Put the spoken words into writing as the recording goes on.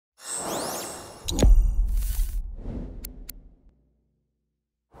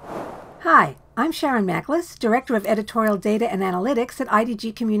Hi, I'm Sharon Macklis, Director of Editorial Data and Analytics at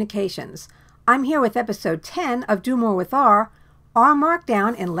IDG Communications. I'm here with episode 10 of Do More with R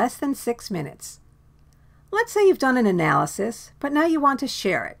Markdown in less than 6 minutes. Let's say you've done an analysis, but now you want to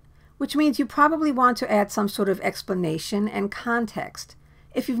share it, which means you probably want to add some sort of explanation and context.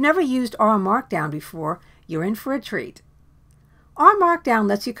 If you've never used R Markdown before, you're in for a treat. R Markdown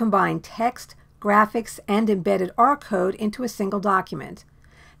lets you combine text, graphics, and embedded R code into a single document.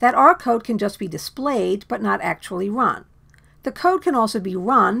 That R code can just be displayed, but not actually run. The code can also be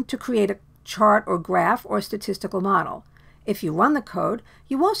run to create a chart or graph or statistical model. If you run the code,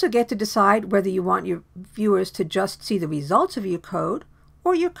 you also get to decide whether you want your viewers to just see the results of your code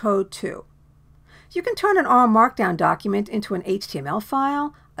or your code too. You can turn an R Markdown document into an HTML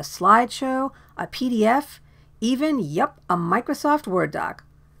file, a slideshow, a PDF, even, a Microsoft Word doc.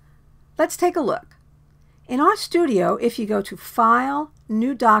 Let's take a look. In RStudio, if you go to File,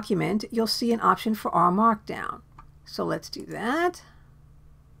 New Document, you'll see an option for R Markdown. So let's do that.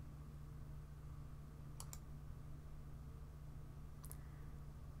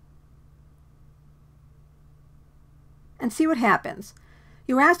 And see what happens.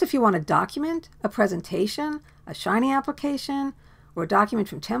 You're asked if you want a document, a presentation, a Shiny application, or a document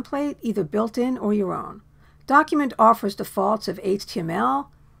from template, either built-in or your own. Document offers defaults of HTML,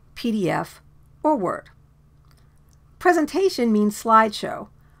 PDF, or Word. Presentation means slideshow.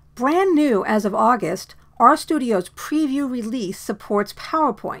 Brand new as of August, RStudio's preview release supports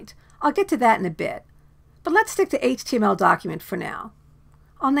PowerPoint. I'll get to that in a bit. But let's stick to HTML document for now.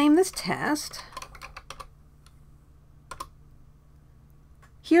 I'll name this Test.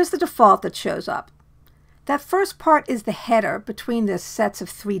 Here's the default that shows up. That first part is the header between the sets of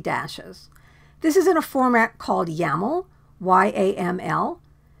 3 dashes. This is in a format called YAML, Y-A-M-L.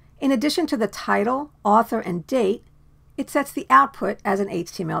 In addition to the title, author, and date, it sets the output as an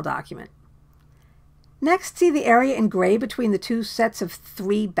HTML document. Next, see the area in gray between the 2 sets of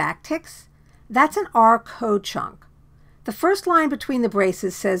 3 backticks? That's an R code chunk. The first line between the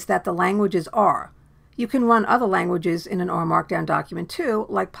braces says that the language is R. You can run other languages in an R Markdown document too,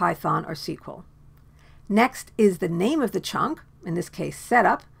 like Python or SQL. Next is the name of the chunk, in this case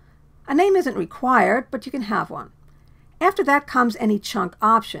setup. A name isn't required, but you can have one. After that comes any chunk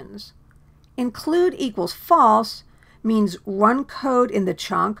options. Include equals false means run code in the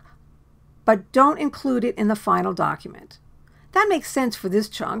chunk, but don't include it in the final document. That makes sense for this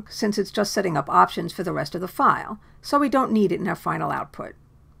chunk, since it's just setting up options for the rest of the file, so we don't need it in our final output.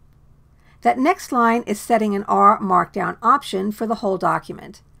 That next line is setting an R Markdown option for the whole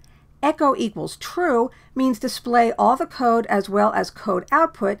document. Echo equals true means display all the code as well as code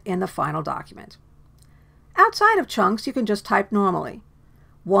output in the final document. Outside of chunks, you can just type normally.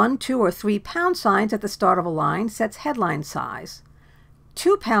 1, 2, or 3 pound signs at the start of a line sets headline size.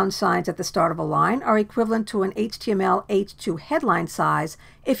 2 pound signs at the start of a line are equivalent to an HTML H2 headline size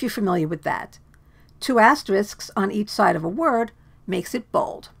if you're familiar with that. 2 asterisks on each side of a word makes it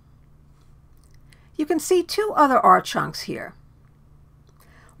bold. You can see 2 other R chunks here.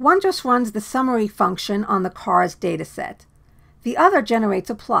 One just runs the summary function on the cars dataset. The other generates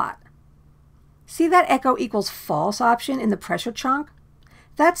a plot. See that echo equals false option in the pressure chunk?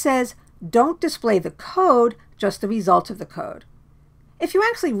 That says, don't display the code, just the results of the code. If you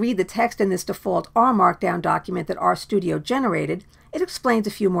actually read the text in this default R Markdown document that RStudio generated, it explains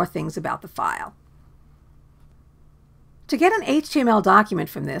a few more things about the file. To get an HTML document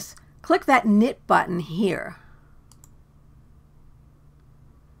from this, click that knit button here.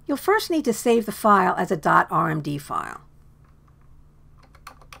 You'll first need to save the file as a .rmd file.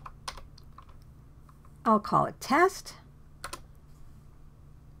 I'll call it test.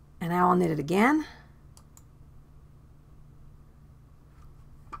 And now I'll knit it again.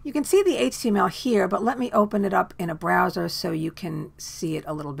 You can see the HTML here, but let me open it up in a browser so you can see it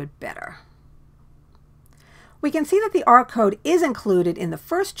a little bit better. We can see that the R code is included in the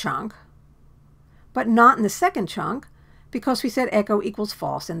first chunk, but not in the second chunk, because we said echo equals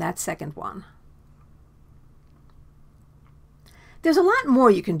false in that second one. There's a lot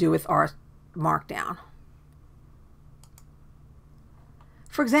more you can do with R Markdown.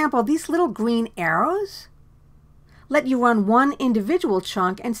 For example, these little green arrows let you run one individual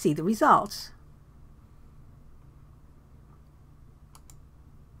chunk and see the results.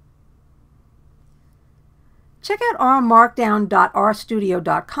 Check out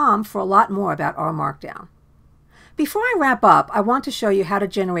rmarkdown.rstudio.com for a lot more about R Markdown. Before I wrap up, I want to show you how to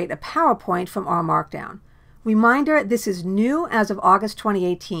generate a PowerPoint from R Markdown. Reminder, this is new as of August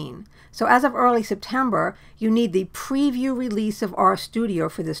 2018. So as of early September, you need the preview release of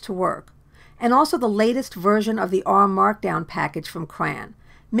RStudio for this to work. and also the latest version of the R Markdown package from CRAN.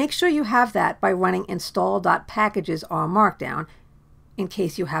 Make sure you have that by running install.packages R Markdown in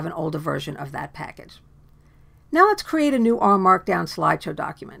case you have an older version of that package. Now let's create a new R Markdown slideshow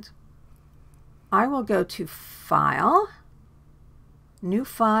document. I will go to File, New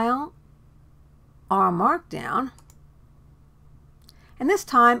File, R Markdown, and this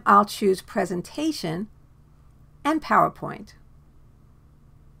time I'll choose Presentation and PowerPoint.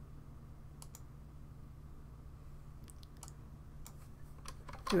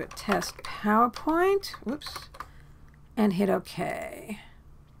 Do a test PowerPoint, whoops, and hit OK.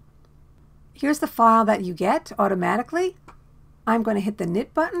 Here's the file that you get automatically. I'm going to hit the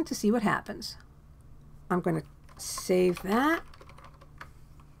knit button to see what happens. I'm going to save that.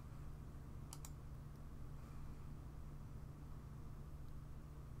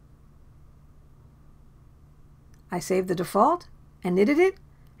 I saved the default and knitted it,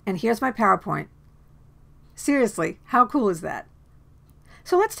 and here's my PowerPoint. Seriously, how cool is that?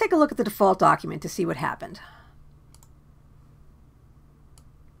 So let's take a look at the default document to see what happened.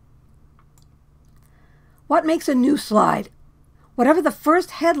 What makes a new slide? Whatever the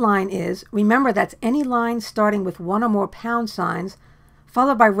first headline is, remember that's any line starting with one or more pound signs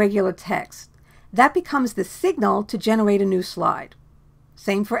followed by regular text. That becomes the signal to generate a new slide.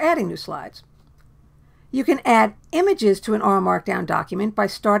 Same for adding new slides. You can add images to an R Markdown document by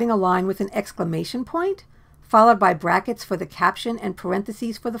starting a line with an exclamation point, followed by brackets for the caption and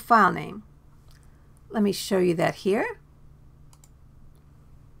parentheses for the file name. Let me show you that here.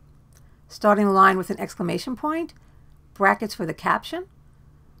 Starting a line with an exclamation point, brackets for the caption,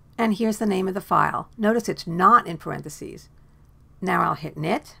 and here's the name of the file. Notice it's not in parentheses. Now I'll hit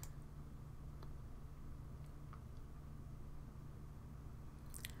knit.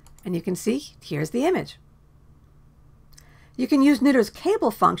 And you can see, here's the image. You can use Knitter's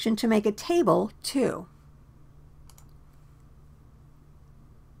cable function to make a table too.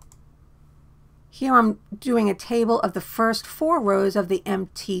 Here I'm doing a table of the first 4 rows of the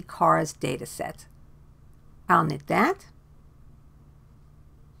MT cars dataset. I'll knit that.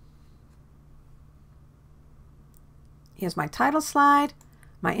 Here's my title slide,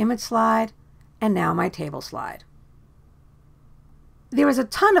 my image slide, and now my table slide. There is a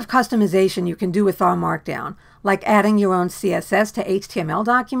ton of customization you can do with R Markdown, like adding your own CSS to HTML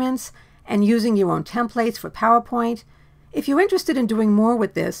documents and using your own templates for PowerPoint. If you're interested in doing more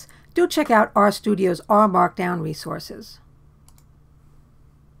with this, do check out RStudio's R Markdown resources.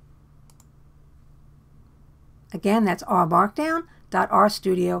 Again, that's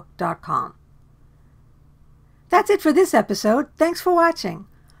rmarkdown.rstudio.com. That's it for this episode. Thanks for watching.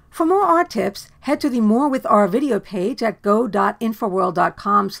 For more R tips, head to the More with R video page at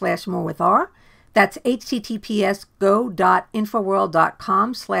go.infoworld.com/morewithR. That's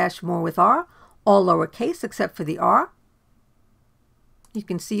https://go.infoworld.com/morewithR, all lowercase except for the R. You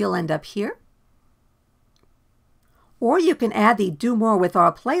can see you'll end up here. Or you can add the Do More with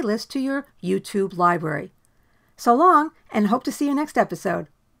R playlist to your YouTube library. So long, and hope to see you next episode.